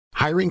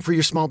Hiring for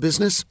your small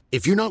business?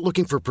 If you're not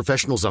looking for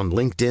professionals on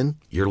LinkedIn,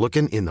 you're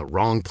looking in the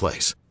wrong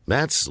place.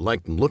 That's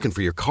like looking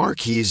for your car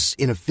keys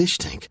in a fish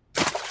tank.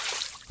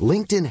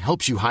 LinkedIn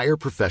helps you hire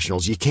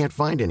professionals you can't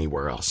find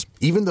anywhere else,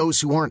 even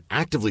those who aren't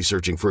actively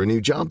searching for a new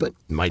job but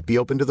might be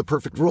open to the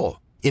perfect role.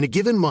 In a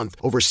given month,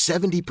 over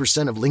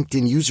 70% of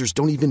LinkedIn users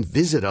don't even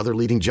visit other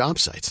leading job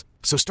sites.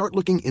 So start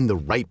looking in the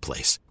right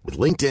place. With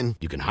LinkedIn,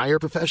 you can hire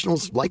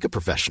professionals like a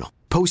professional.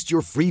 Post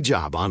your free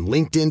job on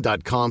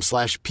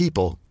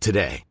linkedin.com/people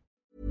today.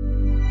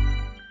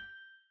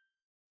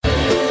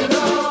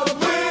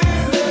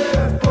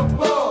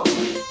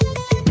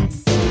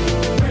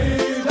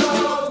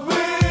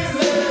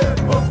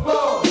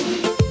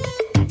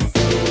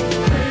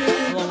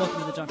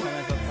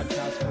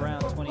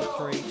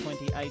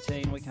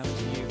 We're coming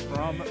to you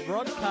from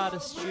Rod Carter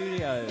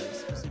Studios,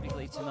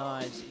 specifically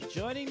tonight.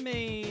 Joining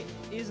me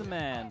is a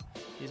man,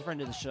 he's a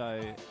friend of the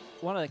show,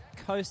 one of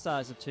the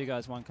co-stars of Two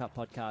Guys, One Cup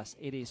podcast.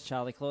 It is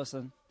Charlie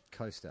Clausen.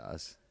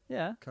 Co-stars?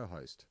 Yeah.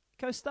 Co-host?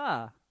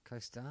 Co-star?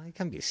 Co-star? You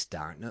can't be a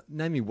star. No,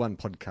 name me one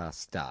podcast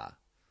star.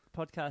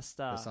 Podcast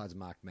star. Besides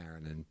Mark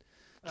Maron and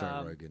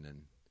Joe Rogan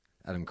and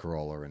Adam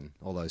Carolla and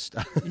all those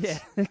stars. Yeah,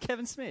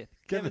 Kevin Smith.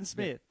 Kevin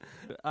Smith.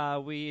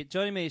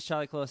 Joining me is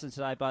Charlie Clausen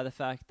today by the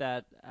fact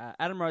that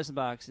Adam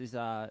Rosenbach's is,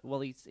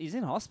 he's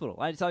in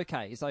hospital. It's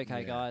okay. It's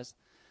okay, guys.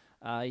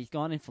 He's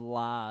gone in for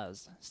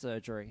Lars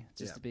surgery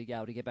just to be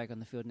able to get back on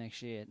the field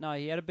next year. No,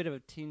 he had a bit of a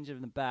tinge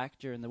in the back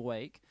during the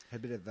week.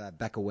 Had a bit of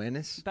back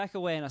awareness? Back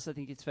awareness, I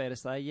think it's fair to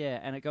say, yeah.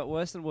 And it got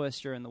worse and worse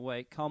during the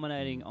week,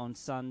 culminating on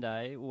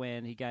Sunday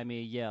when he gave me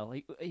a yell.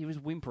 He was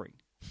whimpering.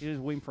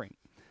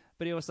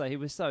 But he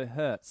was so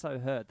hurt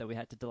that we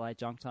had to delay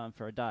junk time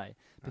for a day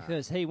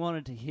because he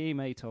wanted to hear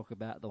me talk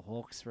about the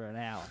Hawks for an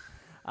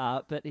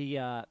hour. But he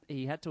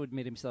had to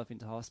admit himself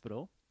into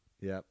hospital.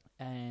 Yep.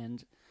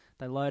 And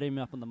they loaded him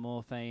up on the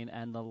morphine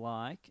and the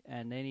like,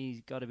 and then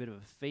he got a bit of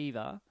a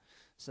fever.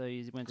 So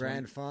he went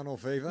final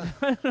fever.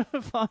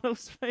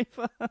 Finals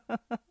fever.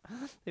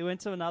 He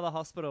went to another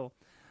hospital.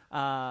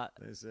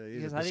 There's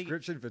a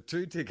prescription for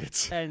 2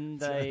 tickets. And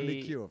the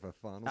only cure for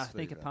finals fever. I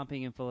think are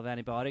pumping him full of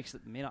antibiotics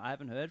at the minute. I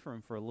haven't heard from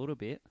him for a little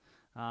bit.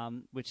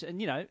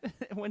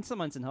 When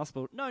someone's in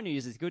hospital, no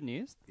news is good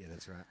news. Yeah,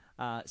 that's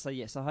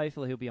right. So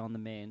hopefully he'll be on the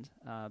mend.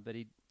 But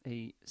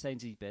he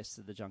sends his best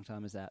to the junk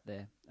timers out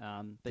there.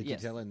 Did you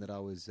tell him that I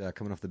was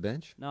coming off the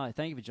bench? No,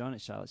 thank you for joining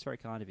us, Charlotte. It's very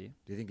kind of you.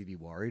 Do you think he'd be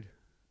worried?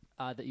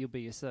 That you'll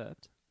be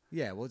usurped?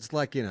 Yeah, well, it's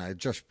like,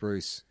 Josh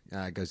Bruce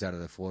goes out of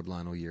the forward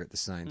line all year at the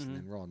Saints, and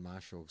then Rowan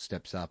Marshall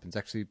steps up and is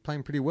actually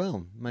playing pretty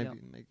well. Maybe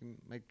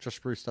make Josh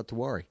Bruce start to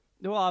worry.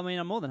 Well, I mean,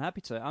 I'm more than happy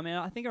to. I mean,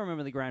 I think I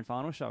remember the grand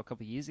final show a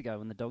couple of years ago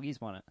when the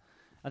Doggies won it.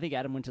 I think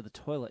Adam went to the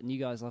toilet and you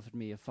guys offered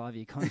me a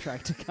 5-year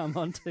contract to come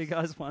on Two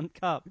Guys, One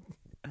Cup.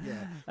 Yeah.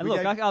 And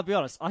look, I'll be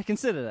honest, I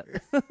considered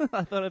it.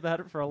 I thought about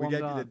it for a long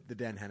time. We gave you the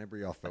Dan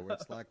Hanbury offer where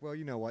it's like, well,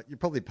 you know what, you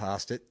probably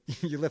passed it.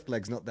 Your left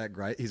leg's not that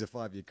great. Here's a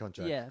 5-year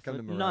contract. Yeah, come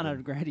for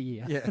 $900,000 a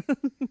year. Yeah.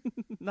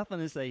 Nothing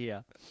to see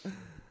here.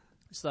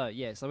 So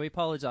we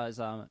apologise.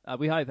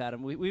 We hope,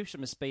 Adam, we wish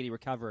him a speedy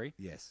recovery.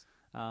 Yes.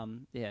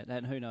 And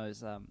who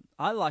knows?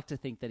 I like to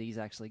think that he's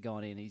actually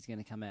gone in. He's going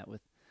to come out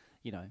with,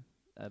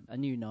 a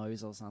new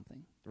nose or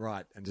something.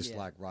 Right, and just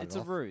write it off. It's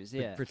a ruse,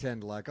 yeah.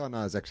 Pretend like, oh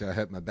no, it's actually I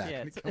hurt my back.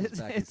 Yeah, and it comes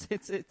back.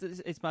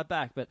 It's my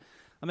back. But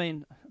I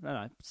mean,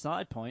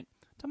 side point.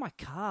 Don't my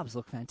calves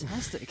look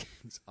fantastic?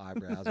 His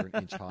eyebrows are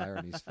an inch higher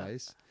on his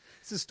face.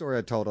 It's a story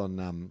I told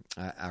on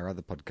our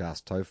other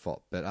podcast,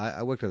 Tofop. But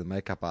I worked with a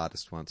makeup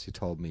artist once who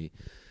told me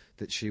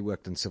that she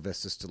worked on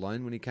Sylvester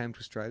Stallone when he came to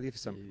Australia for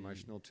some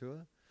promotional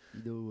tour.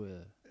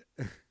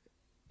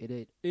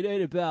 It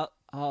ain't about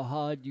how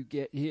hard you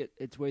get hit.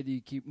 It's whether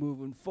you keep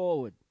moving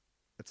forward.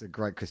 That's a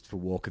great Christopher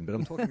Walken, but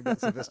I'm talking about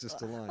Sylvester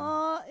Stallone.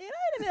 Oh, it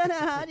ain't about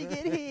how hard you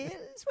get hit.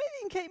 It's whether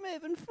you can keep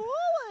moving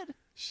forward.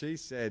 She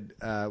said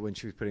when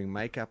she was putting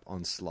makeup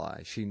on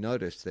Sly, she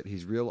noticed that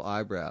his real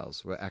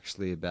eyebrows were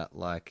actually about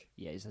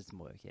he's had some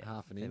work,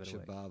 half an inch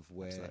above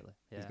where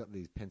he's got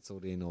these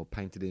penciled in or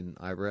painted in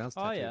eyebrows,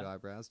 tattooed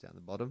eyebrows down the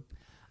bottom.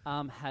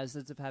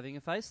 Hazards of having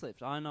a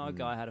facelift. I know a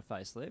guy had a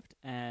facelift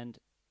and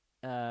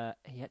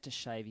he had to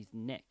shave his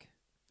neck.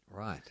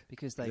 Right,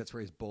 because that's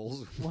where his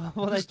balls. Well,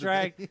 they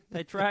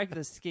drag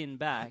the skin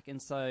back, and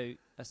so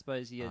I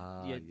suppose you're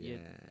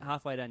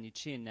halfway down your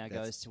chin now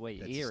goes to where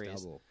your ear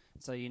is.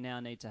 So you now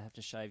need to have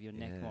to shave your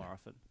neck more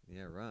often.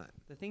 Yeah, right.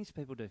 The things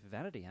people do for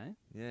vanity, eh?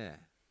 Yeah.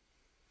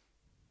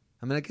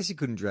 I mean, I guess you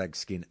couldn't drag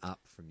skin up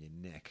from your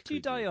neck. Do you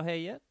dye your hair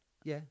yet?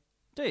 Yeah.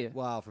 Do you?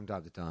 Well, from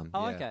time to time.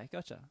 Oh, okay,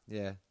 gotcha.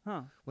 Yeah.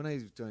 Huh. When I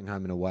was doing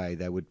Home and Away,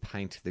 they would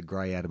paint the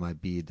grey out of my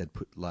beard. They'd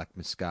put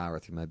mascara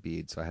through my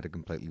beard, so I had a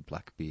completely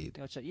black beard.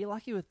 Gotcha. You're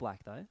lucky with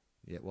black, though.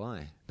 Yeah,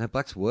 why? No,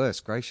 black's worse.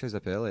 Grey shows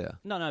up earlier.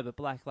 No, but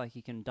black,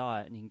 you can dye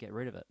it and you can get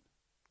rid of it.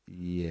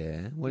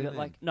 Yeah. What do you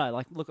mean?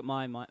 Like look at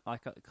my like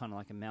kind of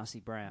like a mousy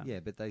brown. Yeah,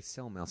 but they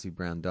sell mousy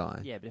brown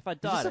dye. Yeah, but if I Is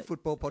dyed this a it,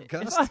 football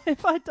podcast?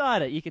 if I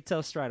dyed it, you could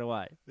tell straight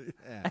away.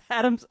 Yeah.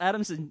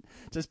 Adam's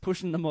just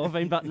pushing the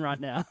morphine button right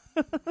now.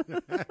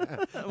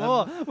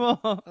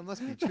 more. I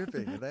must be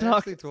tripping. Are they Doc,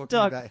 actually talking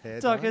Doc, about hair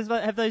Doc,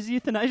 dye? have those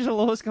euthanasia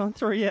laws gone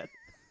through yet?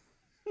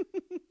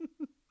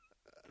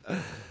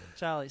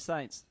 Charlie,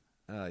 Saints.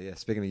 Oh, yeah.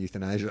 Speaking of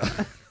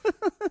euthanasia,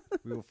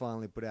 we will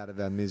finally put out of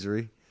our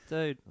misery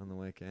Dude. on the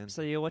weekend.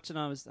 So you're watching,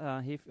 I was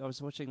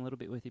watching a little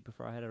bit with you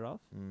before I headed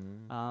off.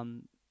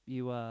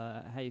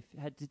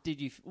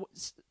 Did you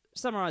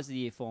summarize the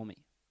year for me?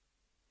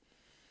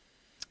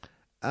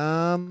 It's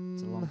a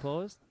long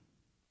pause.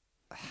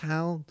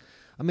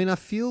 I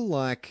feel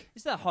like...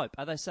 Is that hope?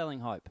 Are they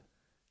selling hope?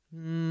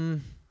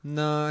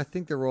 No, I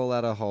think they're all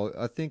out of hope.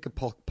 I think a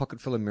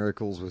pocket full of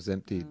miracles was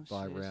emptied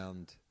by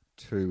round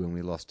 2 when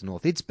we lost to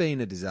North. It's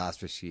been a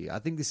disastrous year. I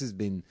think this has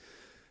been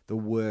the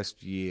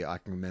worst year I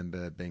can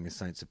remember being a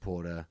Saints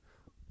supporter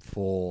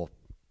for,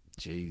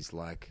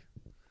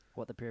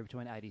 What, the period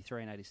between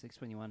 83 and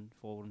 86 when you won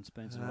 4 wooden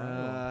spoons in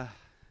a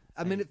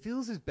row? It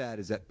feels as bad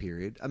as that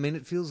period.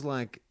 It feels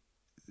like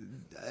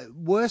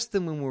worse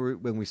than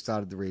when we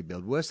started the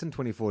rebuild, worse than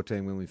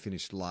 2014 when we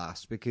finished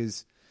last,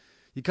 because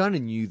you kind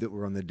of knew that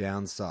we're on the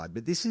downside.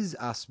 But this is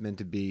us meant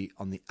to be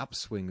on the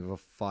upswing of a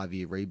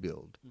 5-year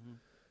rebuild,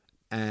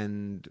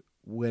 and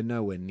we're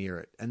nowhere near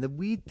it. And the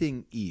weird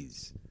thing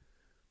is,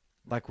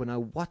 like when I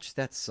watch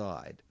that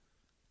side,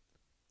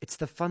 it's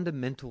the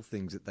fundamental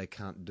things that they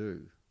can't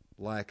do.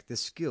 Like the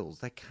skills,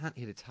 they can't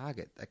hit a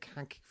target, they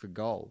can't kick for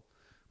goal.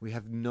 We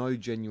have no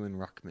genuine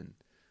ruckman.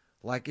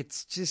 Like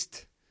it's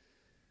just,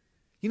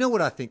 you know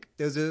what I think?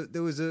 There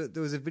was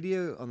a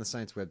video on the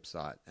Saints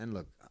website, and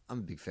look, I'm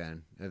a big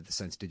fan of the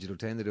Saints digital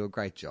team. They do a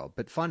great job,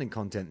 but finding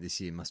content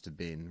this year must have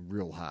been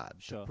real hard.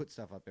 Sure. To put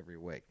stuff up every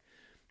week.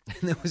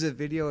 And there was a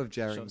video of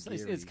Jaron Sure.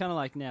 Geary. It's kind of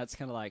like now. It's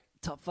kind of like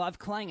top 5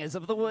 clangers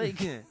of the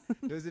week. Yeah.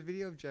 There was a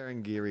video of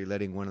Jaron Geary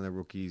letting one of the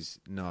rookies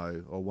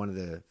know, or one of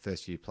the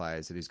first-year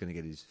players, that he's going to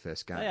get his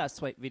first game. They are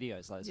sweet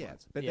videos, those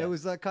ones. But there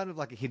was kind of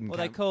like a hidden. Well,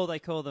 they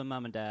call them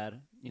mum and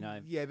dad. You know.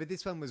 Yeah, but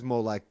this one was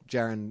more like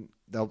Jaron.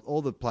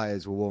 All the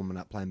players were warming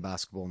up playing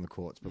basketball on the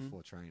courts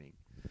before training,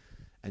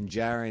 and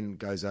Jaron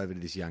goes over to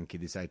this young kid,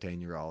 this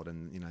 18-year-old,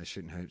 and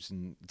shooting hoops,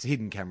 and it's a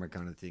hidden camera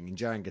kind of thing. And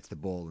Jaron gets the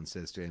ball and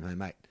says to him, "Hey,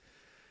 mate.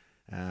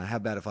 How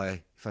about if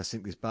I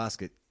sink this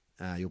basket,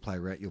 you'll play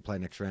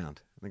next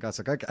round?" And the guy's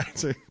like, "Okay."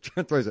 So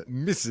Jaron throws it,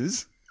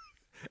 misses,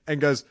 and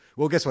goes,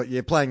 "Well, guess what?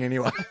 You're playing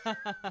anyway."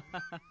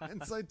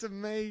 And so to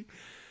me,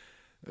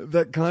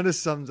 that kind of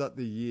sums up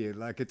the year.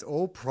 Like it's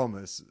all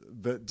promise,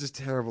 but just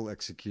terrible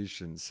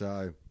execution.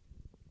 So,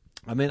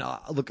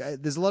 look,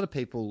 there's a lot of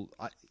people.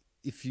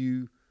 If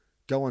you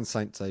go on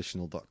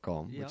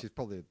saintsational.com, which is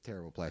probably a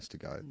terrible place to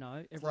go.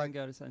 No, everyone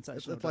go to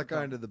saintsational.com. It's like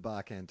going to the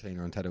bar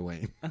cantina on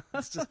Tatooine.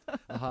 It's just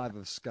a hive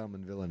of scum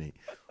and villainy.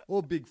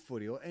 Or Big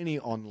Footy, or any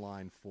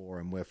online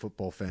forum where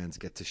football fans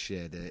get to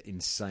share their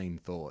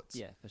insane thoughts.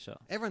 Yeah, for sure.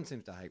 Everyone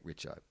seems to hate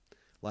Richo.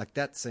 Like,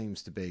 that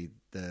seems to be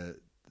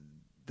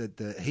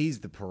he's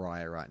the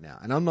pariah right now.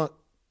 And I'm not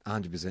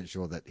 100%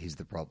 sure that he's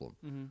the problem.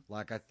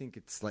 Like, I think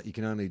it's like you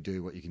can only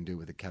do what you can do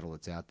with the cattle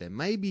that's out there.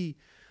 Maybe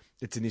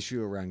it's an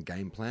issue around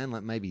game plan.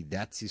 Like maybe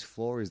that's his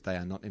flaw, is they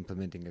are not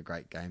implementing a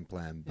great game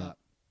plan. But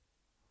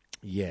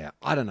yeah,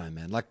 I don't know,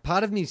 man. Like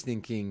part of me is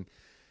thinking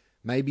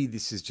maybe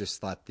this is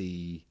just like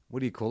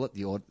what do you call it?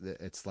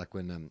 It's like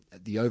when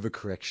the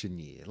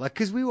overcorrection year. Like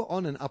because we were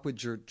on an upward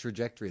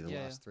trajectory the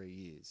last 3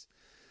 years,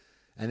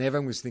 and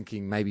everyone was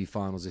thinking maybe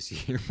finals this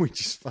year. We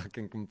just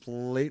fucking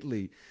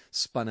completely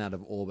spun out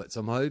of orbit.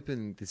 So I'm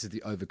hoping this is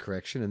the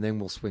overcorrection, and then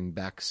we'll swing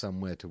back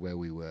somewhere to where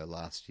we were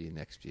last year,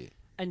 next year.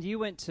 And you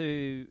went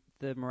to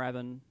the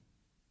Moorabbin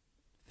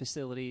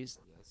facilities.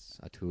 Yes,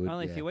 I toured.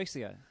 Only a few weeks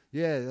ago.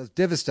 Yeah, I was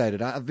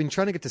devastated. I've been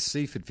trying to get to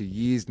Seaford for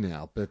years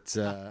now, but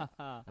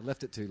I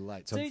left it too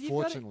late. So Dude,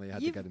 unfortunately, I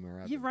had to go to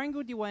Moorabbin. You've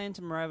wrangled your way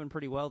into Moorabbin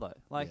pretty well, though.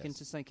 Like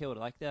into St Kilda.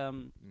 Like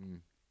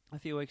a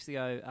few weeks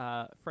ago,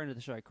 a friend of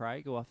the show,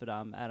 Craig, who offered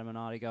Adam and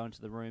I to go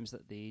into the rooms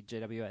at the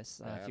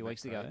GWS a few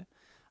weeks ago.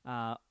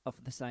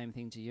 Offered the same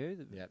thing to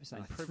you,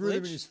 same privilege,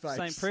 in his face.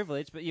 Same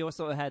privilege, but you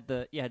also had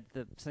the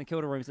St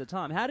Kilda rooms at the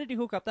time. How did you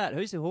hook up that?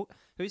 Who's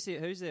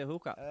their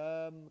hookup?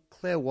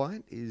 Claire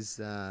White is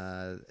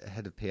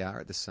head of PR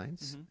at the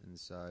Saints, and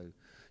so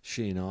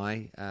she and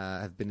I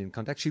have been in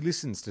contact. She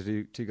listens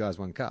to Two Guys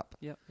One Cup.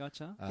 Yep,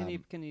 gotcha.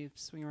 Can you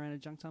swing around at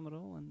Junk Time at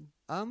all? And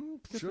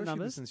sure she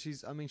listens.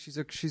 She's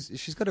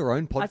got her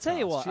own podcast. I tell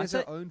you what, she has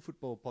her own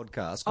football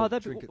podcast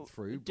called Drink It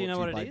Through. Do you know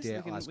what it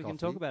is? We can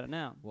talk about it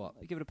now.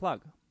 What? Give it a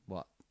plug.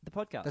 What? The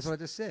podcast. That's what I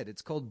just said.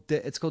 It's called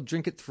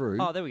Drink It Through.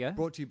 Oh, there we go.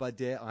 Brought to you by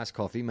Dare Ice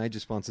Coffee,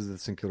 major sponsors of the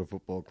St Kilda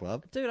Football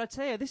Club. Dude, I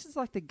tell you, this is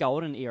like the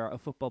golden era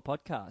of football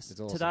podcasts. It's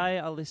awesome. Today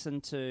I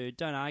listened to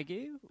Don't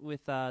Argue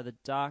with the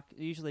Dark,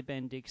 usually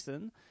Ben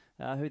Dixon,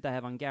 who'd they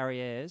have on? Gary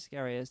Ayres.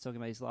 Gary Ayres talking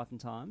about his life and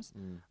times.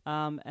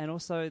 And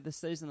also the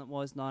season that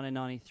was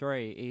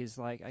 1993 is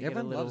like,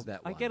 Everyone loves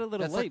that one. I get a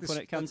little leap when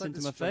it comes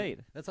into my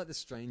feed. That's like the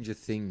Stranger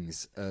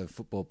Things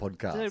football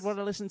podcast. Dude, what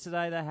I listened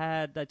today,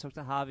 they talked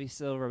to Harvey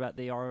Silver about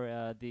the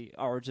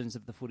origins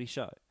of the Footy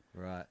Show.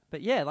 Right.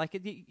 But yeah, like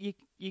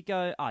you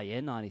go, oh yeah,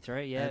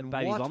 93, yeah, and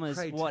Baby Bombers.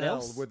 What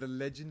else? Were the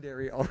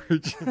legendary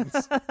origins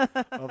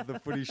of the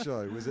Footy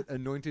Show? Was it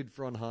anointed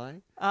from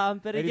high?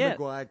 But Eddie again,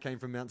 Maguire came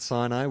from Mount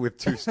Sinai with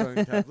 2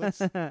 stone tablets.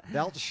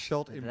 Thou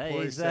shalt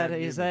employ he said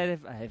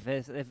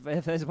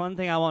if there's one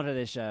thing I want to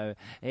this show,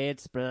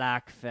 it's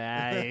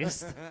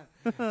blackface.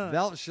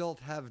 Thou shalt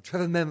have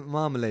Trevor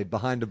Marmalade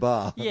behind a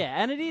bar.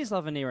 Yeah, and it is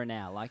of an era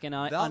now. Like, and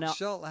Thou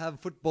shalt have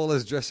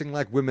footballers dressing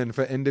like women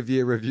for end of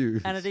year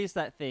reviews. And it is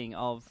that thing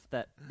of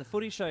that the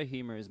Footy Show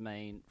humour is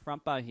mean,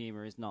 front bar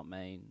humour is not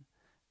mean,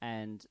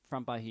 and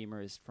front bar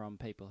humour is from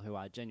people who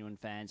are genuine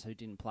fans who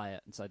didn't play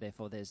it, and so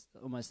therefore there's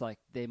almost like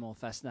they're more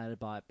fascinated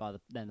by it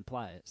than the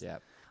players. Yeah.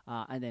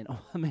 And then,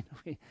 I mean,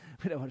 we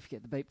don't want to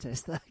forget the beep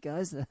test,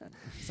 guys.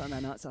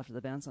 Sunday nights after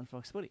the bounce on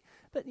Fox Footy,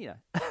 but you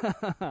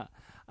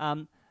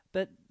know,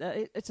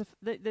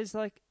 there's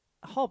like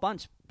a whole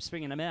bunch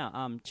springing them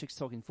out. Chicks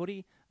Talking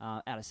Footy,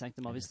 Out of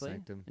Sanctum,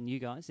 obviously, and you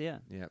guys, yeah.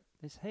 Yep.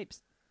 There's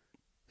heaps.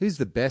 Who's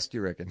the best,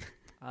 you reckon?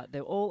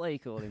 They're all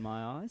equal in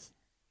my eyes.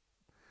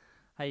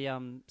 Hey,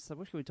 so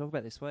what should we talk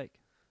about this week?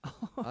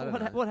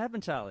 What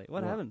happened, Charlie?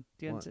 What happened?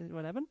 Do you understand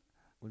what happened?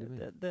 What do you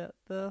mean?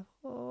 The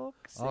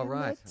Hawks. Oh,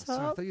 right. The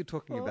Sorry, I thought you were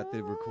talking about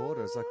the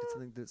recorder. I was like, did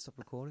something stop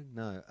recording?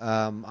 No.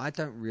 I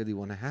don't really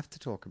want to have to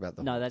talk about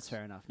the Hawks. No, that's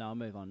fair enough. No, I'll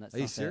move on. That's Are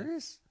you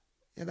serious?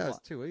 Yeah, that was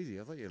too easy.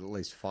 I thought you'd at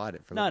least fight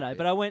it for a little bit.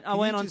 But I went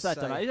on just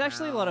Saturday. say It was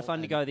actually a lot of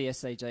fun to how go to the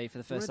SCG for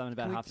the first time in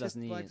about half a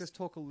dozen years. Let's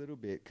talk a little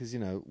bit, because, you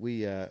know,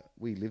 we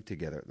live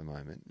together at the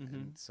moment.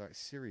 And so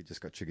Siri just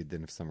got triggered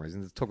then for some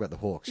reason. Let's talk about the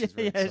Hawks. She's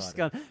very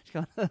excited.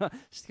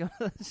 She's gone.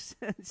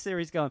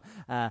 Siri's gone,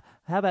 how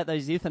about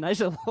those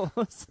euthanasia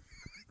laws?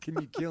 Can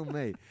you kill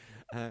me?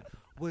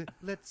 Well,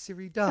 let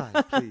Siri die,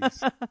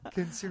 please.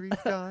 Can Siri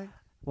die?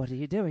 What are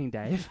you doing,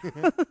 Dave?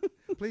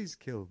 Please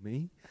kill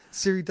me.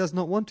 Siri does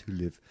not want to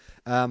live.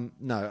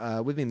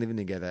 No, we've been living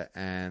together,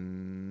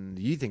 and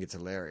you think it's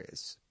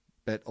hilarious.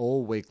 But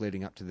all week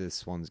leading up to this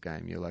Swans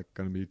game, you're like,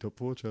 going to be top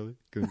 4, Charlie.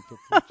 Going to be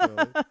top 4,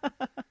 Charlie.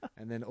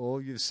 And then all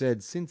you've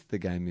said since the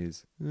game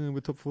is, we're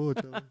top 4,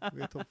 Charlie.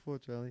 We're top 4,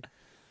 Charlie.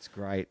 It's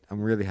great.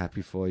 I'm really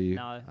happy for you.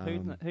 No,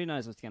 who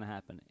knows what's going to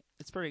happen?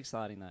 It's pretty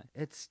exciting, though.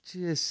 It's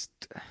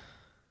just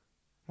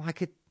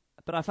like it.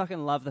 But I fucking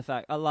love the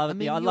fact. I love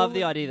the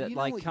idea that,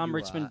 like, come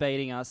Richmond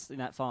beating us in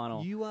that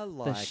final. You are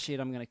like the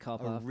shit I'm going to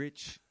cop a up.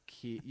 rich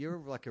kid. You're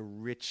like a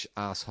rich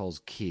asshole's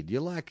kid.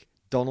 You're like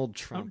Donald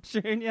Trump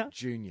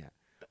Jr.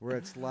 Where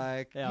it's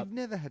like you've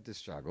never had to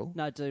struggle.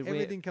 No, dude.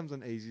 Everything comes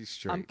on easy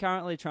street. I'm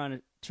currently trying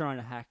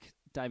to hack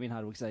Damien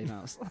Hardwick's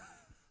emails.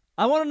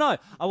 I want to know.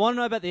 I want to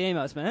know about the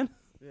emails, man.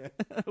 Yeah.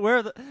 Where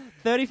are the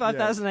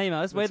 35,000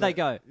 emails? Where'd they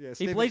go? Yeah,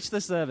 he bleached the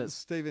servers.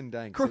 Stephen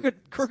Danks.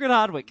 Crooked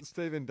Hardwick.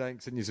 Stephen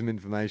Danks sent you some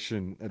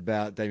information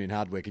about Damien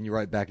Hardwick, and you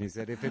wrote back and you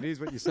said, if it is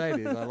what you say it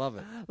is, I love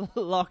it.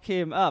 Lock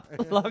him up.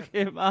 Lock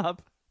him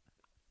up.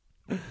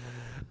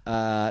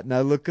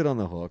 No, look good on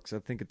the Hawks. I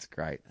think it's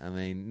great. I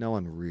mean, no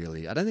one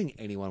really... I don't think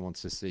anyone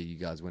wants to see you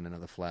guys win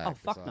another flag. Oh,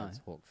 fuck no.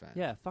 Hawk fans.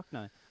 Yeah, fuck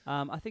no.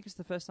 I think it's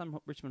the first time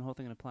Richmond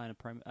Hawthorn are going to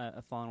play in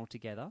a final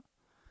together.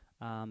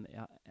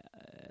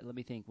 Let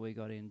me think. We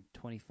got in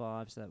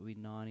 25, so that would be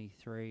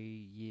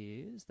 93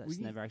 years. That's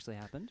never actually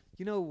happened.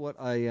 You know what?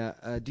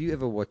 Do you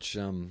ever watch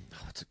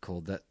what's it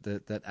called? That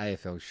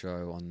AFL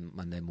show on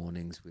Monday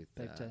mornings with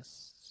Beep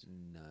Test.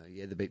 No,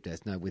 yeah, the Beep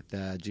Test. No, with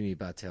Jimmy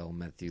Bartell,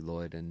 Matthew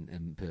Lloyd,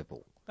 and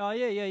Purple. Oh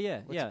yeah.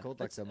 What's it called?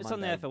 Like it's on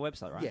the AFL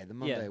website, right? Yeah, the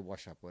Monday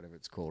Wash Up, whatever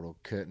it's called, or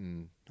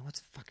Curtain. What's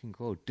it fucking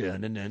called? It's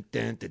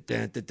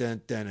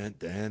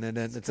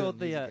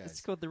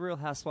called the Real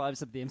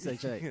Housewives of the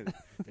MCG.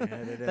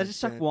 They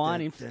just chuck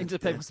wine into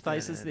people's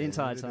faces the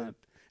entire time.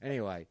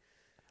 Anyway,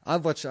 I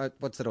watched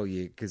that all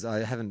year because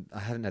I haven't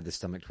had the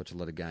stomach to watch a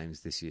lot of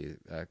games this year,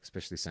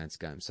 especially Saints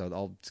games. So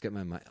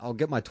I'll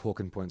get my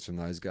talking points from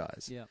those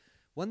guys. Yeah.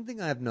 One thing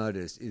I have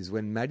noticed is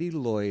when Matty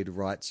Lloyd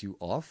writes you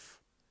off,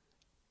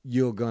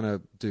 you're going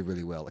to do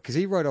really well. Because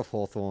he wrote off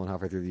Hawthorn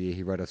halfway through the year.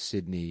 He wrote off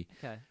Sydney.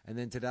 Okay. And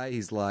then today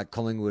he's like,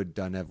 Collingwood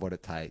don't have what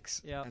it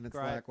takes. Yeah, and it's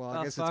great. like, well,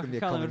 I guess it's going to be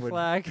a Collingwood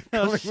flag.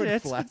 Collingwood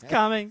shit, flag. It's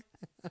coming.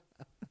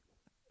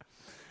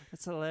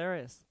 That's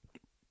hilarious.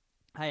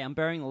 Hey, I'm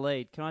bearing the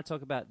lead. Can I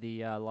talk about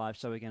the live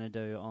show we're going to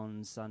do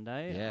on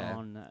Sunday? Yeah.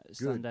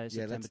 Sunday,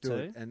 September let's do 2.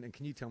 it. And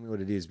can you tell me what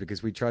it is?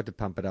 Because we tried to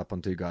pump it up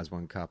on Two Guys,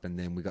 One Cup, and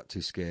then we got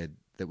too scared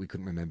that we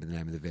couldn't remember the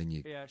name of the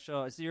venue. Yeah,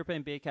 sure. It's the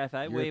European Beer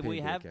Cafe. European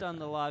We Beer have Cafe. done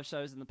the live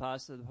shows in the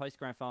past, the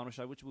post-grand final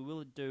show, which we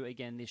will do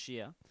again this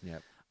year.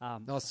 Yep.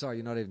 Oh, sorry,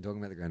 you're not even talking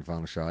about the grand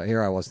final show.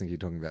 Here I was thinking you're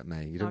talking about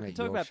me. You're I talking can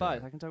talk your about show.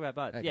 both. I can talk about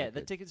both. Okay, Yeah, the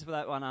good. tickets for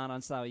that one aren't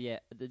on sale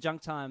yet. The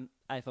Junk Time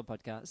AFL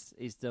podcast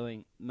is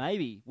doing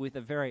maybe with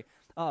a very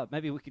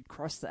maybe we could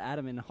cross the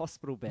Adam in a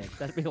hospital bed.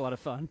 That'd be a lot of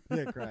fun.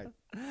 Yeah, great.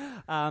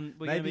 We're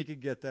Maybe you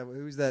could get that.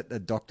 Who was that? A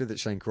doctor that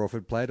Shane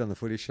Crawford played on the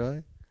footy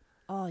show?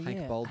 Oh Hank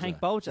yeah, Bolger. Hank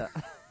Bolger.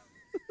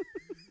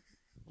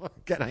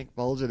 Get Hank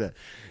Bolger to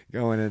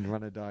go in and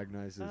run a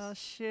diagnosis. Oh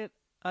shit!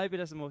 I hope he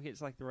doesn't walk.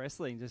 It's like the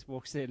wrestling. Just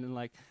walks in and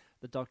like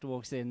the doctor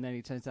walks in, and then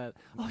he turns out,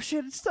 oh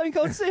shit! It's Stone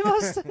Cold Steve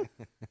Austin.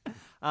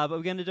 But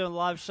we're going to do a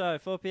live show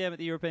 4 p.m. at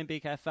the European Beer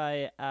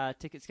Cafe.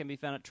 Tickets can be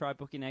found at Try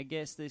Booking. Our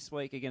guests this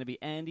week are going to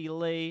be Andy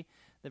Lee,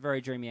 the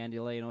very dreamy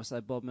Andy Lee, and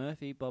also Bob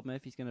Murphy. Bob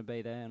Murphy's going to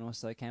be there, and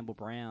also Campbell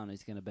Brown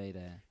is going to be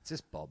there. It's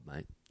just Bob,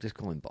 mate. Just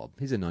call him Bob.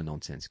 He's a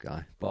no-nonsense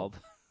guy. Bob.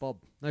 Bob.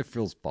 No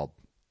frills, Bob.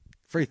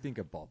 Free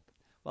thinker, Bob.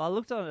 Well, I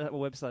looked on a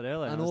website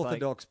earlier. And I was like,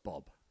 Unorthodox,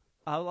 Bob.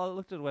 I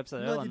looked at a website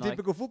earlier. Not and your like,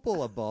 typical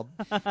footballer, Bob.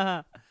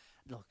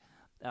 Look,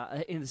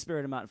 in the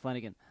spirit of Martin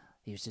Flanagan,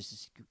 he was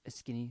just a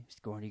skinny,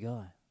 scrawny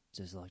guy.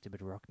 Just liked a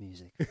bit of rock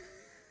music.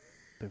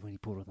 But when he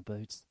put on the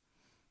boots,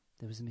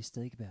 there was a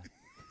mystique about it.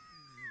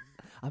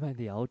 I mean,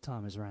 the old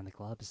timers around the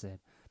club said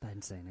they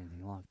hadn't seen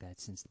anything like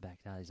that since the back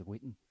days of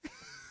Whitten.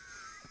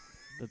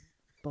 But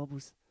Bob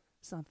was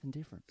something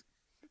different.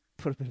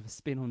 Put a bit of a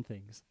spin on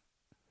things.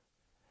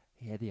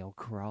 He had the old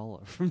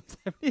Corolla from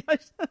 78.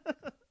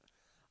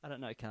 I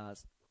don't know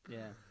cars.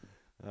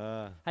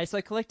 Yeah. Hey,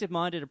 so Collective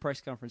Mind did a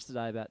press conference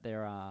today about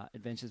their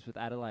adventures with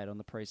Adelaide on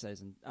the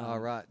pre-season. Oh,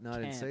 right. No, I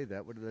didn't camp. see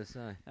that. What did they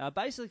say?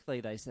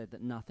 Basically, they said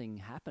that nothing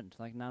happened.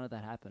 Like, none of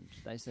that happened.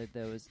 They said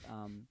there was,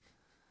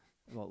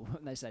 well,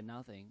 when they say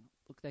nothing,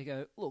 look, they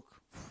go, look,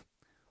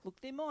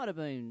 there might have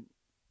been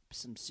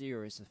some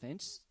serious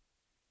offence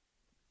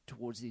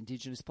towards the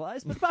Indigenous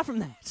players, but apart from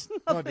that,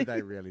 Why did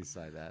they really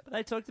say that?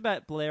 They talked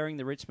about blaring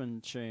the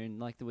Richmond tune,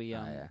 like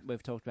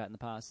we've talked about in the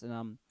past,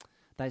 and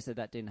they said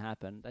that didn't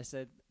happen. They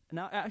said,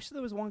 no, actually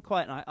there was one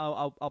quote, and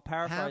I'll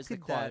paraphrase the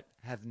quote. How could that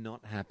have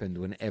not happened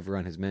when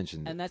everyone has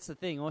mentioned it? And that's the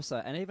thing, also,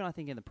 and even I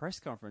think in the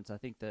press conference, I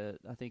think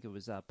it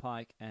was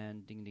Pike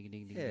and ding ding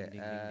ding ding ding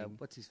ding ding.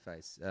 What's his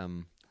face?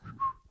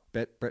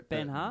 Brett Ben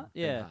Burton. Hart,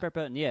 Ben yeah, Hart. Brett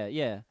Burton,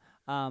 yeah.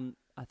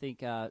 I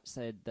think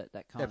said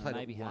that kind of played it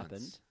maybe once.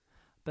 happened,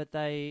 but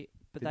there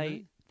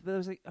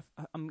was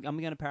I'm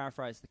going to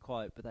paraphrase the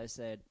quote, but they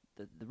said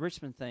that the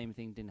Richmond theme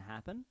thing didn't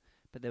happen,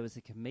 but there was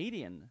a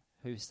comedian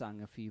who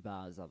sung a few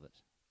bars of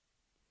it,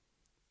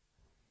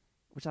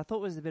 which I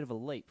thought was a bit of a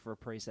leap for a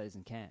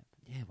pre-season camp.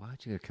 Yeah,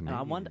 why'd you get a And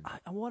comedian?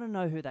 I want to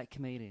know who that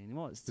comedian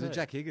was. Was it too.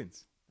 Jack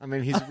Higgins? I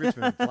mean, he's a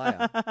Richmond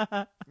player.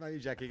 Maybe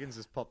Jack Higgins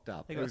just popped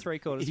up. He got 3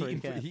 quarters for his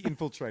camp. He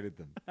infiltrated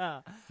them.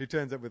 He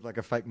turns up with like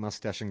a fake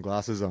mustache and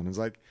glasses on. And is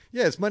like,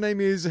 yes, my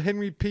name is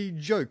Henry P.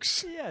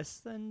 Jokes.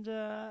 Yes, and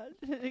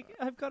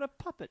I've got a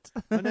puppet.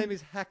 My name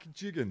is Hack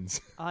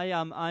Jiggins.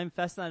 I'm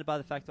fascinated by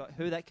the fact that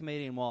who that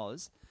comedian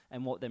was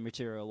and what their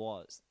material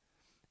was,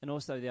 and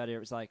also the idea it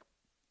was like,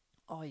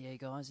 oh yeah,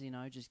 guys,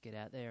 just get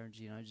out there and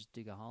just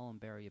dig a hole and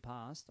bury your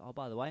past. Oh,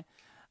 by the way,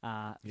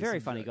 very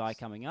some funny jokes. guy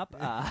coming up,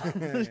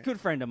 good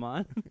friend of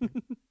mine.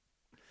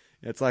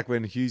 It's like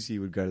when Husey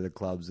would go to the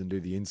clubs and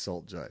do the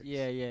insult jokes.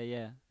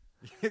 Yeah.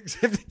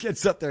 Except he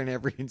gets up there and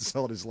every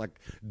insult is like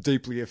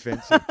deeply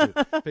offensive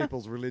to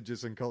people's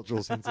religious and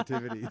cultural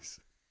sensitivities.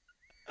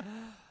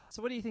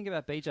 So what do you think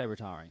about BJ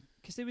retiring?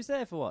 Because he was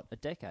there for what, a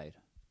decade?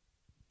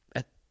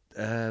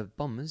 At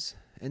Bombers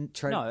and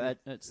traded No, with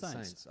at the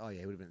Saints. Oh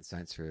yeah, he would have been at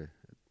Saints for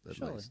at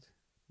Surely. least.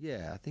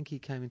 Yeah, I think he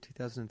came in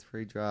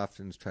 2003 draft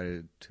and was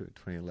traded to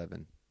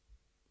 2011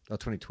 or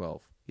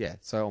 2012. Yeah,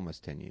 so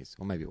almost 10 years,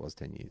 or maybe it was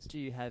 10 years. Do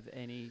you have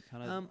any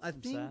kind of? I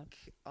from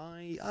think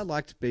Sab? I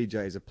liked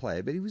BJ as a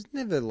player, but he was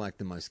never like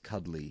the most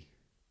cuddly.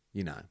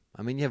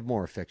 I mean, you have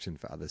more affection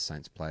for other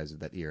Saints players of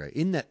that era.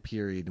 In that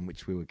period in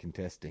which we were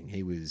contesting,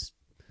 he was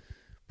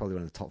probably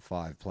one of the top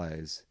 5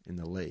 players in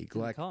the league. In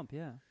the Like comp,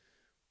 yeah.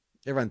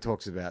 everyone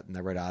talks about, and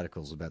they read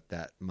articles about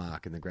that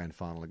mark in the grand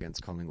final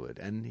against Collingwood,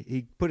 and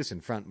he put us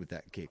in front with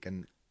that kick.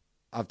 And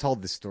I've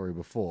told this story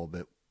before,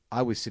 but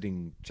I was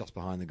sitting just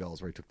behind the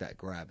goals where he took that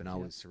grab, and I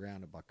was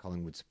surrounded by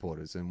Collingwood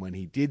supporters. And when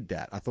he did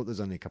that, I thought there was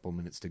only a couple of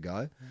minutes to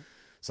go.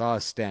 So I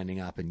was standing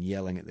up and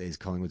yelling at these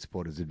Collingwood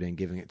supporters who'd been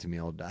giving it to me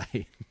all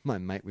day. My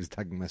mate was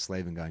tugging my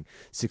sleeve and going,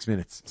 6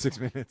 minutes, 6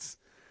 minutes.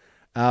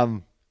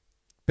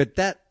 But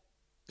that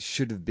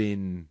should have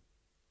been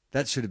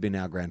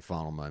our grand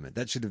final moment.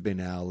 That should have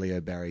been our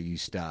Leo Barry, you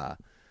star.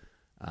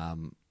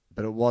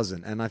 But it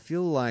wasn't. And I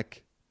feel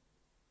like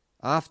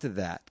after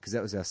that, because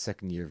that was our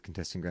second year of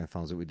contesting grand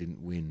finals that we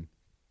didn't win,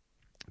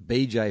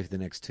 BJ for the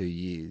next 2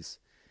 years,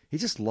 he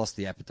just lost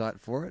the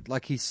appetite for it.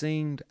 Like he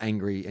seemed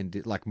angry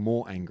and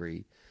more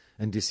angry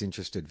and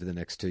disinterested for the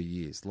next 2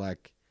 years.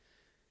 Like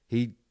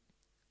I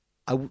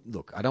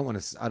don't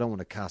want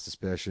to cast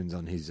aspersions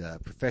on his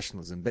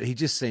professionalism, but he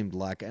just seemed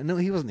like, and no,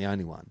 he wasn't the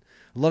only one.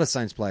 A lot of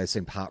Saints players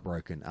seemed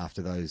heartbroken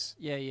after those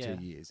 2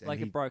 years. Like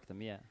it broke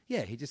them, yeah.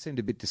 Yeah, he just seemed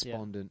a bit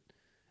despondent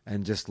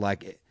and just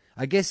like,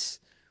 I guess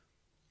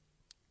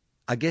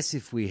I guess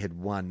if we had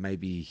won,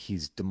 maybe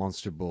his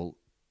demonstrative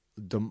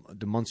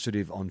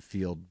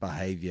on-field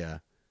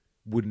behaviour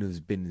wouldn't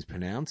have been as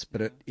pronounced.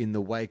 But in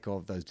the wake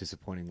of those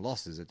disappointing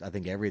losses, I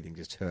think everything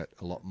just hurt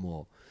a lot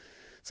more.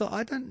 So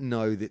I don't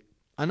know that...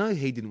 I know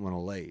he didn't want to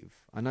leave.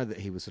 I know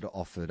that he was sort of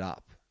offered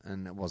up,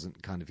 and it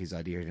wasn't kind of his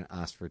idea. He didn't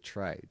ask for a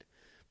trade.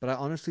 But I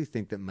honestly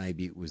think that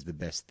maybe it was the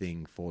best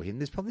thing for him.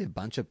 There's probably a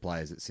bunch of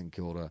players at St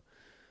Kilda,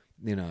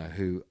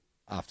 who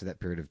after that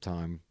period of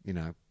time,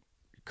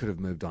 could have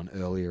moved on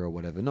earlier or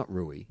whatever. Not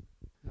Rui.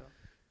 No.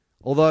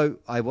 Although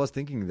I was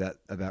thinking that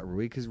about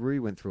Rui, because Rui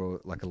went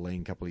through a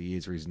lean couple of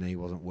years where his knee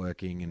wasn't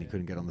working and he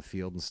couldn't get on the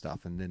field and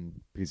stuff. And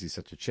then because he's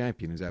such a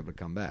champion, he was able to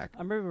come back. I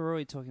remember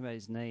Rui talking about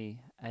his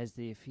knee as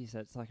if he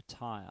said it's like a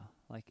tyre.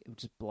 Like it would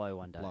just blow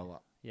one day. Blow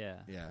up. Yeah.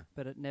 Yeah.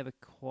 But it never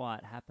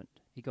quite happened.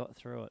 He got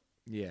through it.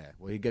 Yeah.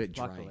 Well, he'd get it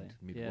drained Luckily.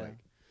 midweek.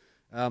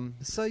 Yeah.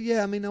 So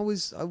yeah, I mean, I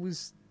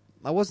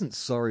wasn't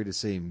sorry to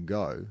see him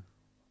go.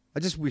 I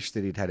just wish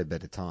that he'd had a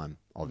better time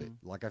of it.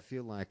 Like, I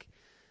feel like,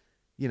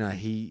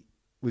 he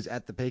was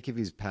at the peak of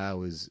his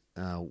powers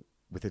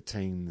with a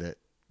team that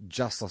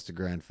just lost a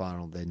grand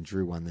final, then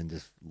drew one, then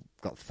just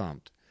got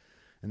thumped.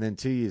 And then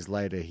 2 years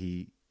later,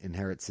 he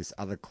inherits this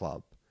other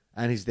club,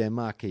 and he's their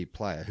marquee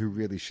player who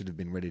really should have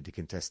been ready to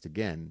contest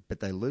again,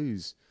 but they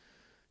lose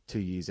 2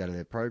 years out of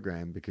their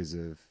program because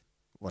of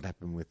what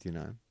happened with,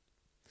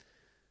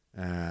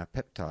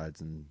 peptides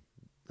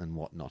and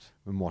whatnot,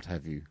 and what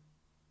have you.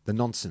 The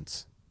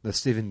nonsense. The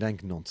Stephen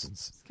Dank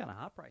nonsense. It's kind of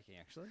heartbreaking,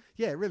 actually.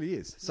 Yeah, it really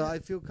is. So I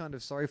feel kind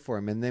of sorry for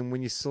him. And then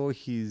when you saw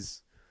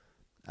his...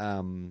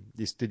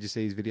 did you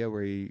see his video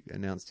where he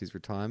announced his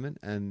retirement?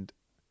 And,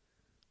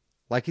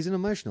 he's an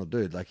emotional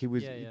dude. He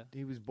was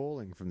he was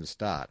bawling from the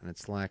start. And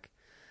it's like...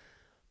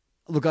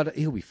 Look,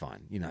 he'll be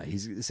fine. He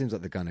seems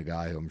like the kind of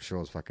guy who I'm sure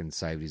has fucking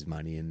saved his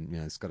money and,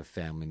 has got a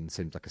family and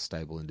seems like a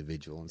stable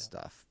individual and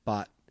stuff.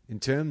 But... in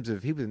terms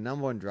of, he was a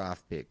number one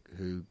draft pick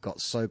who got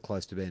so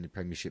close to being a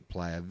premiership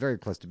player, very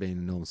close to being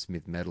a Norm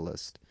Smith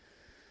medalist.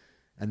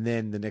 And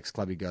then the next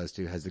club he goes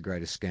to has the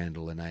greatest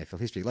scandal in AFL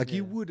history.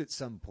 You would at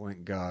some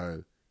point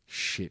go,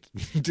 shit,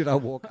 did I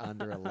walk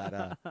under a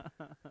ladder?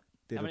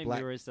 How many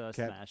mirrors did I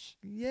smash?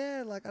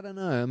 Yeah, I don't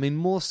know. I mean,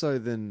 more so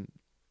than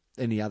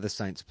any other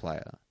Saints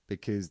player,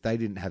 because they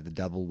didn't have the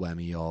double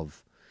whammy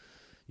of,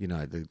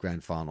 the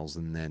grand finals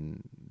and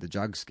then the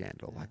jug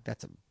scandal.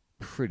 That's a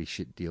pretty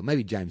shit deal.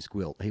 Maybe James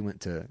Gwilt. He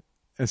went to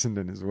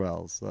Essendon as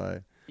well.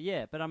 So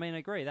yeah, but I mean, I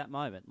agree. That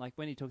moment,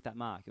 when he took that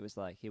mark, it was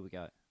like, here we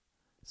go.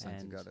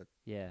 Saints got it.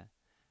 Yeah,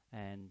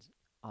 and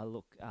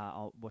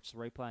I'll watch the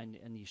replay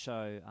and you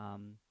show,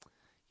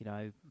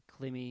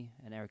 Climmy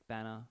and Eric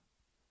Banner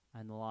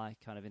and the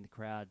like, kind of in the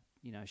crowd,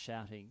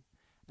 shouting,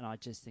 and I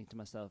just think to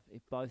myself,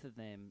 if both of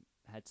them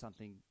had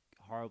something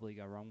horribly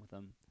go wrong with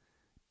them,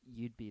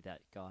 you'd be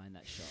that guy in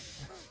that shot.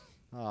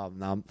 Oh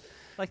no!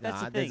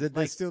 That's the thing.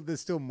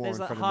 There's still more in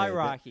front of me. There's a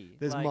hierarchy.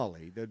 There's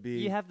Molly. There'd be.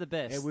 You have the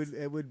best.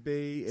 It would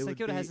be. St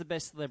Kilda has the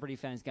best celebrity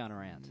fans going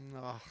around.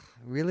 Oh,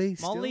 really?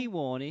 Molly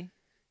Warney.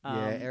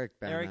 Eric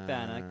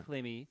Banner,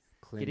 Climmy,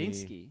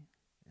 Gadinsky.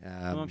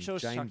 I'm sure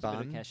Jane chucked Bunn, a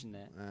bit of cash in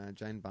there.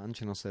 Jane Bunn,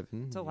 Channel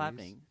 7. It's all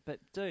happening. But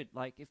dude,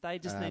 if they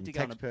just need to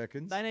go Tex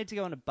Perkins. They need to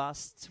go on a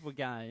bus to a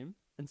game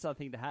and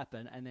something to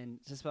happen, and then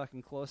just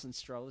fucking Clausen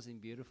strolls in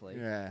beautifully.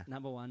 Yeah.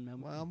 Number one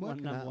member. Well, I'm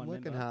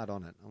working hard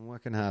on it. I'm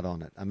working hard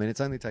on it. I mean, it's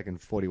only taken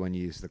 41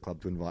 years for the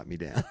club to invite me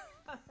down.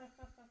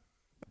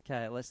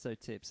 Okay, let's do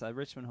tips. So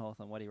Richmond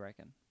Hawthorn, what do you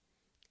reckon?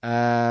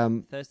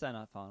 Thursday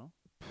night final.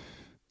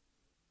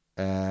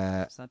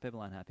 Some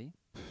people aren't happy.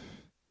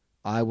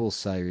 I will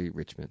say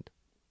Richmond.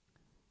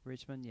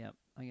 Richmond, yep.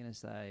 I'm going to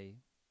say,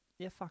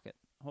 fuck it.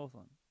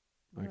 Hawthorn.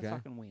 We're going to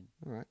fucking win.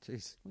 All right,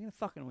 jeez. We're going to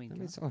fucking win.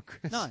 That so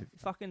aggressive. No,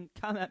 fucking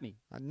come at me.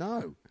 I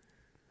know.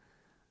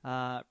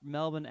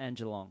 Melbourne and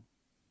Geelong.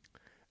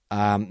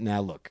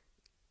 Now, look,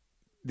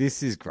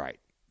 this is great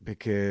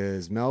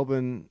because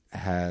Melbourne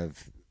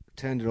have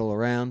turned it all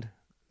around.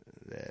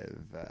 They've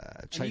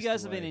chased and you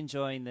guys away. have been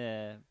enjoying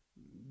the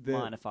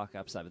minor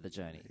fuck-ups over the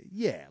journey.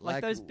 Yeah.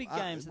 Those big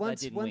games that they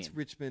didn't once win.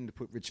 Richmond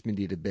put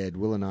Richmond to bed,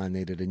 Will and I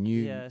needed a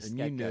new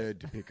scapegoat. nerd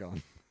to pick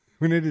on.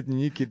 We needed a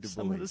new kid to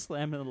Someone bully. to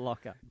slam in the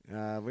locker.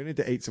 We need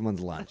to eat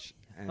someone's lunch.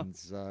 And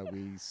so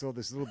we saw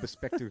this little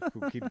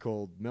bespectacled kid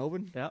called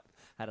Melbourne. Yep.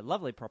 Had a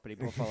lovely property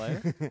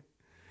portfolio.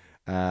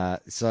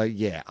 So,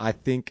 yeah, I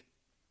think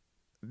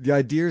the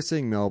idea of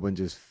seeing Melbourne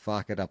just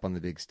fuck it up on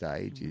the big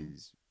stage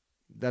is...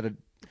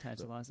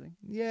 Tantalising.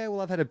 Yeah, well,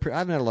 I haven't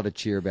had a lot of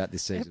cheer about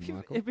this season,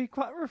 Michael. It'd be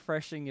quite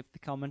refreshing if the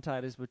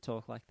commentators would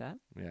talk like that.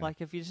 Yeah.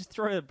 If you just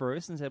throw to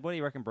Bruce and said, what do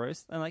you reckon,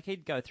 Bruce? And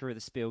he'd go through the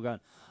spiel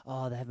going,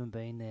 oh, they haven't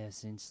been there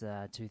since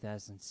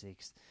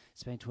 2006.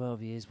 It's been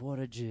 12 years. What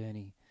a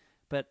journey.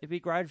 But it'd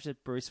be great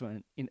if Bruce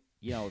went in.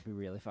 It'd be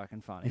really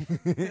fucking funny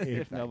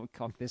if Melbourne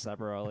cocked this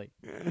up early.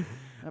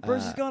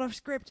 Bruce has gone off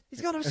script.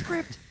 He's gone off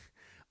script.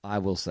 I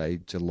will say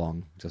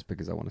Geelong, just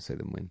because I want to see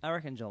them win. I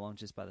reckon Geelong,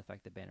 just by the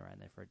fact they've been around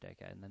there for a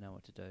decade and they know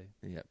what to do.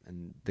 Yep,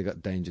 and they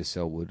got Danger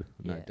Selwood.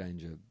 No, Yeah.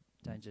 Danger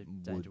Danger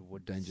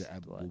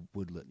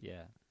Woodlet.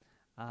 Yeah.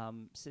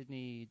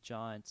 Sydney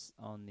Giants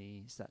on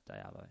the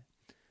Saturday Arvo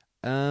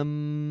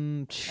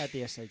At at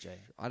the SCG.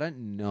 I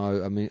don't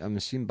know. I mean, I'm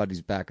assuming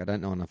Buddy's back. I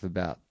don't know enough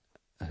about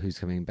who's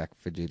coming back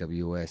for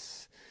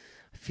GWS.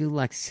 I feel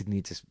like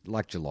Sydney, just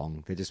like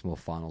Geelong, they're just more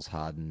finals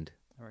hardened.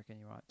 I reckon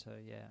you're right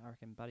too, yeah. I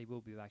reckon Buddy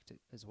will be back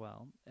as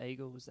well.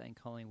 Eagles and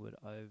Collingwood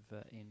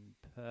over in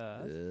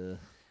Perth.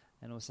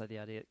 And also the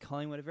idea that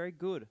Collingwood are very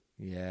good.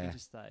 Yeah.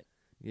 Interstate.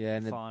 Yeah,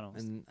 and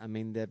finals. And I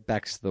mean, their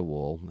backs to the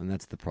wall, and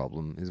that's the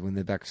problem, is when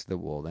their backs to the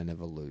wall, they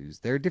never lose.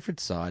 They're a different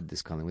side,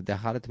 this Collingwood. They're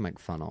harder to make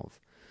fun of.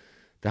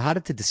 They're harder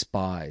to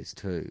despise,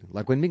 too.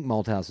 Like, when Mick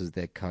Malthouse was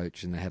their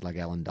coach, and they had, like,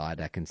 Alan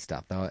Didak and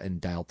stuff, and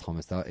Dale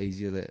Thomas, they were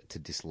easier to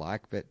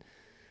dislike, but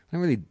I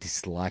don't really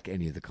dislike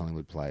any of the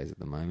Collingwood players at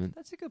the moment.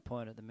 That's a good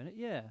point at the minute,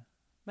 yeah.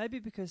 Maybe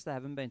because they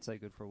haven't been so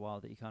good for a while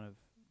that you kind of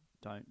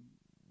don't...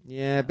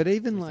 Yeah, but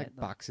even like them.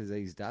 Bucks has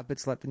eased up.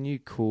 It's like the new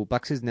cool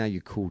Bucks is now your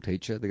cool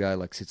teacher. The guy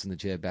like sits in the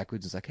chair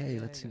backwards. It's like, hey,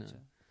 let's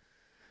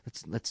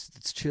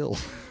let's chill.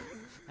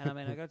 And I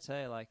mean, I got to tell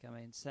you, like, I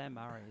mean, Sam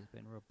Murray has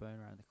been a real burn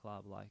around the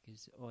club. Like,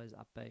 he's always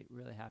upbeat,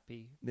 really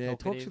happy. Yeah,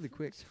 talks really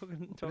quick.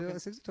 Talking, He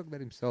seems to talk about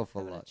himself a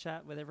having lot. a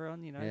chat with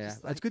everyone, you know. Yeah,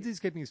 just like, it's good that he's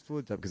keeping his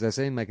fluids up because I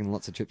see him making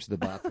lots of trips to the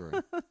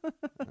bathroom.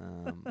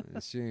 I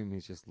assume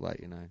he's just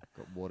like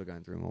got water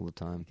going through him all the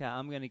time. Okay,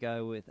 I'm going to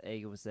go with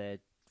Eagles there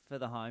for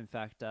the home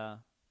factor.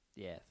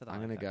 Yeah, for the I'm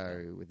home going to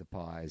factor. go with the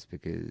Pies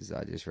because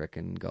I just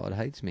reckon God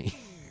hates me.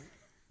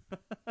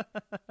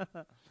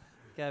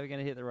 Okay, we're going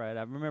to hit the road.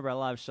 Remember our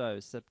live show,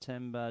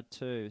 September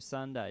 2,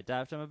 Sunday, day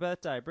after my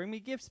birthday. Bring me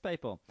gifts,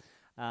 people.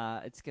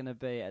 It's going to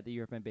be at the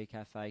European Beer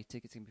Cafe.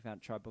 Tickets can be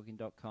found at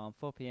trybooking.com.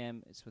 4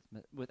 p.m. It's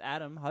with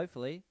Adam,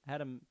 hopefully.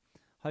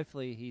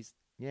 Hopefully he's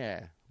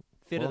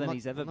fitter than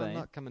he's ever been. I'm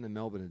not coming to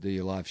Melbourne to do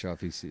your live show if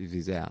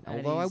he's out.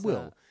 And Although I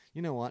will.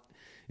 You know what?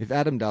 If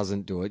Adam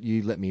doesn't do it,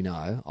 you let me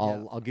know.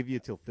 I'll give you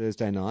till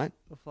Thursday night.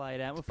 We'll fly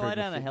down. We'll fly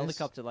down a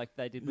helicopter like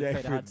they did with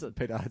Peter Hudson.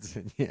 Peter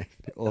Hudson, yeah.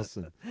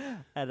 Awesome.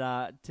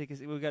 And tickets,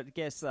 we've got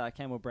guests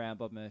Campbell Brown,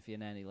 Bob Murphy,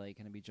 and Annie Lee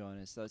going to be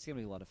joining us. So it's going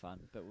to be a lot of fun.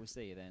 But we'll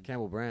see you then.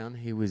 Campbell Brown,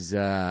 he was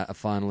a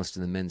finalist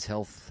in the men's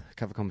health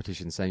cover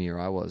competition the same year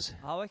I was.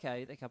 Oh,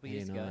 okay. A couple of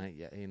years ago.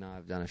 He and I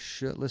have done a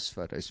shirtless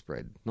photo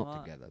spread.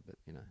 Not together, but,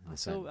 in the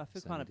same I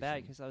feel kind of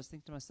bad because I was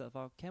thinking to myself,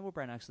 Campbell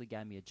Brown actually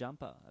gave me a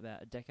jumper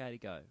about a decade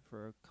ago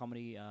for a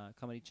comedy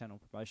channel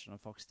promotion on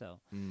Foxtel.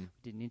 We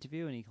did an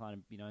interview and he kind of,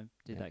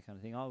 did that kind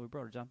of thing. Oh, we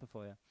brought a jumper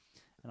for you.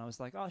 And I was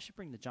like, I should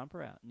bring the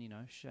jumper out and,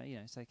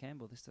 say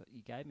Campbell, this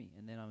you gave me.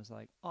 And then I was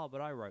like,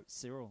 but I wrote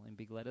Cyril in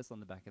big letters on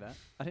the back of that.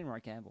 I didn't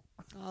write Campbell.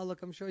 Oh,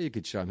 look, I'm sure you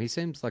could show him. He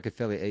seems like a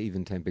fairly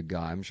even-tempered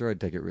guy. I'm sure I'd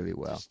take it really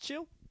well. Just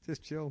chill.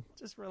 Just chill.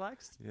 Just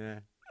relaxed. Yeah.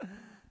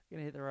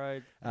 Gonna hit the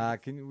road.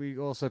 Can we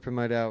also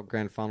promote our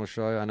grand final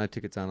show? I know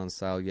tickets aren't on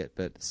sale yet,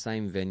 but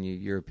same venue,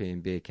 European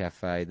Beer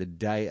Cafe, the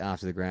day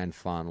after the grand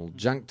final.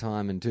 Junk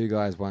time and 2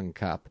 guys, 1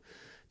 cup.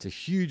 It's a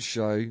huge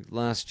show.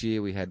 Last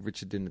year we had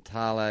Richard Di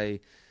Natale.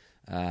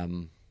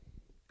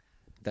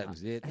 That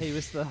was it. He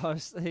was the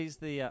host. He's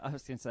the. I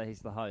was going to say he's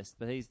the host,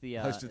 but he's the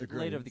host of the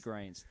leader of the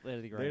Greens. Leader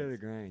of the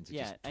Greens.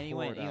 Yeah, and he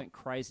went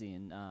crazy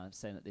in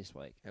Senate this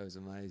week. It was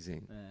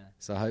amazing. Yeah.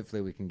 So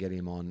hopefully we can get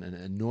him on and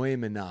annoy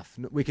him enough.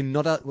 We can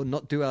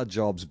not do our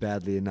jobs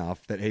badly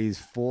enough that he's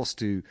forced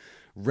to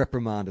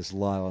reprimand us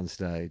live on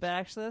stage. But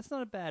actually, that's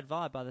not a bad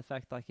vibe by the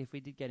fact, like, if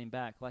we did get him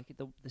back, like,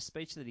 the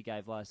speech that he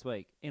gave last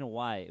week, in a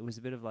way, it was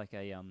a bit of like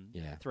a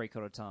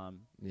 3/4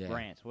 time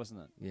rant, wasn't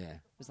it? Yeah. It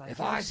was like, if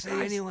I see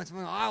anyone,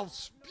 I'll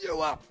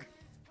spew up.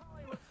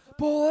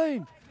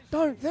 Pauline,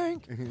 don't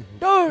think,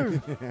 no,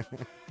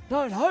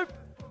 don't hope,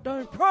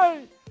 don't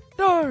pray,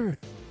 no.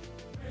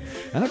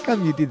 How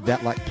come you did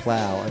that like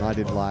Plough and I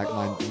did like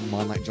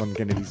mine like John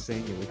Kennedy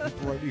Sr. We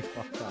completely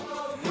fucked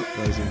up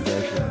those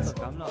impressions.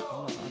 Look, I'm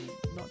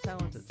not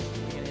talented.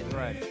 We're gonna hit the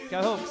road.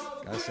 Go Hawks.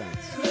 Go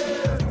Saints.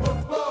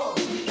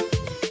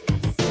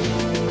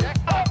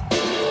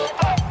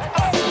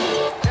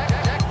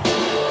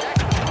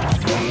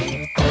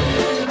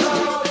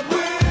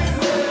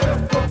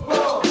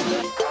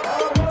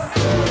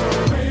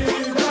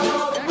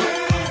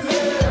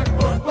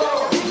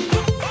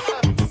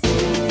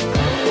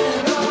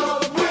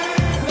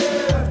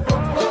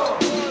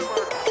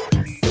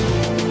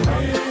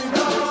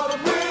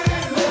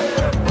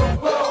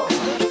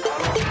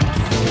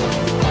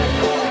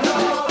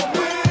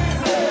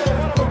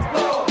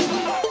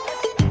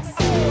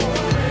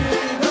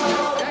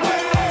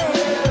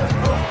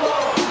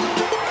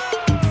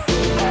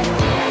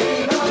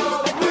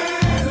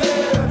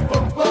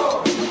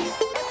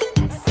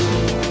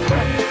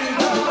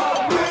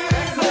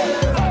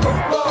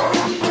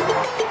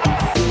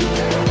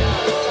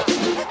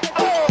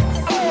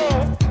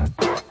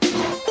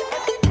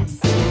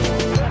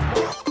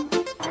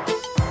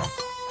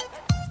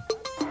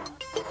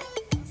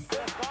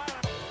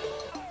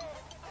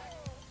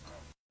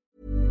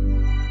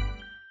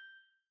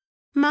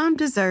 Mom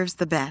deserves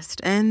the best,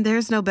 and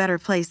there's no better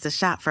place to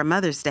shop for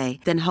Mother's Day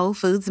than Whole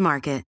Foods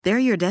Market. They're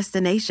your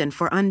destination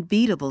for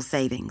unbeatable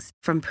savings,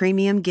 from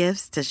premium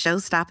gifts to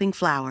show-stopping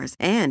flowers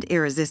and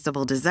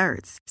irresistible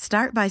desserts.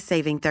 Start by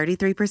saving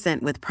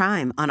 33% with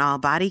Prime on all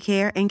body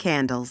care and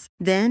candles.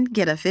 Then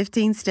get a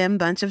 15-stem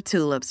bunch of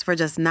tulips for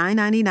just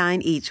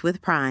 $9.99 each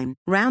with Prime.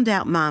 Round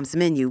out Mom's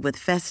menu with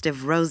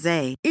festive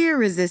rosé,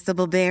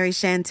 irresistible berry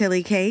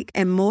chantilly cake,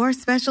 and more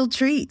special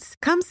treats.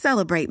 Come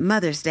celebrate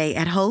Mother's Day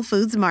at Whole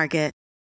Foods Market.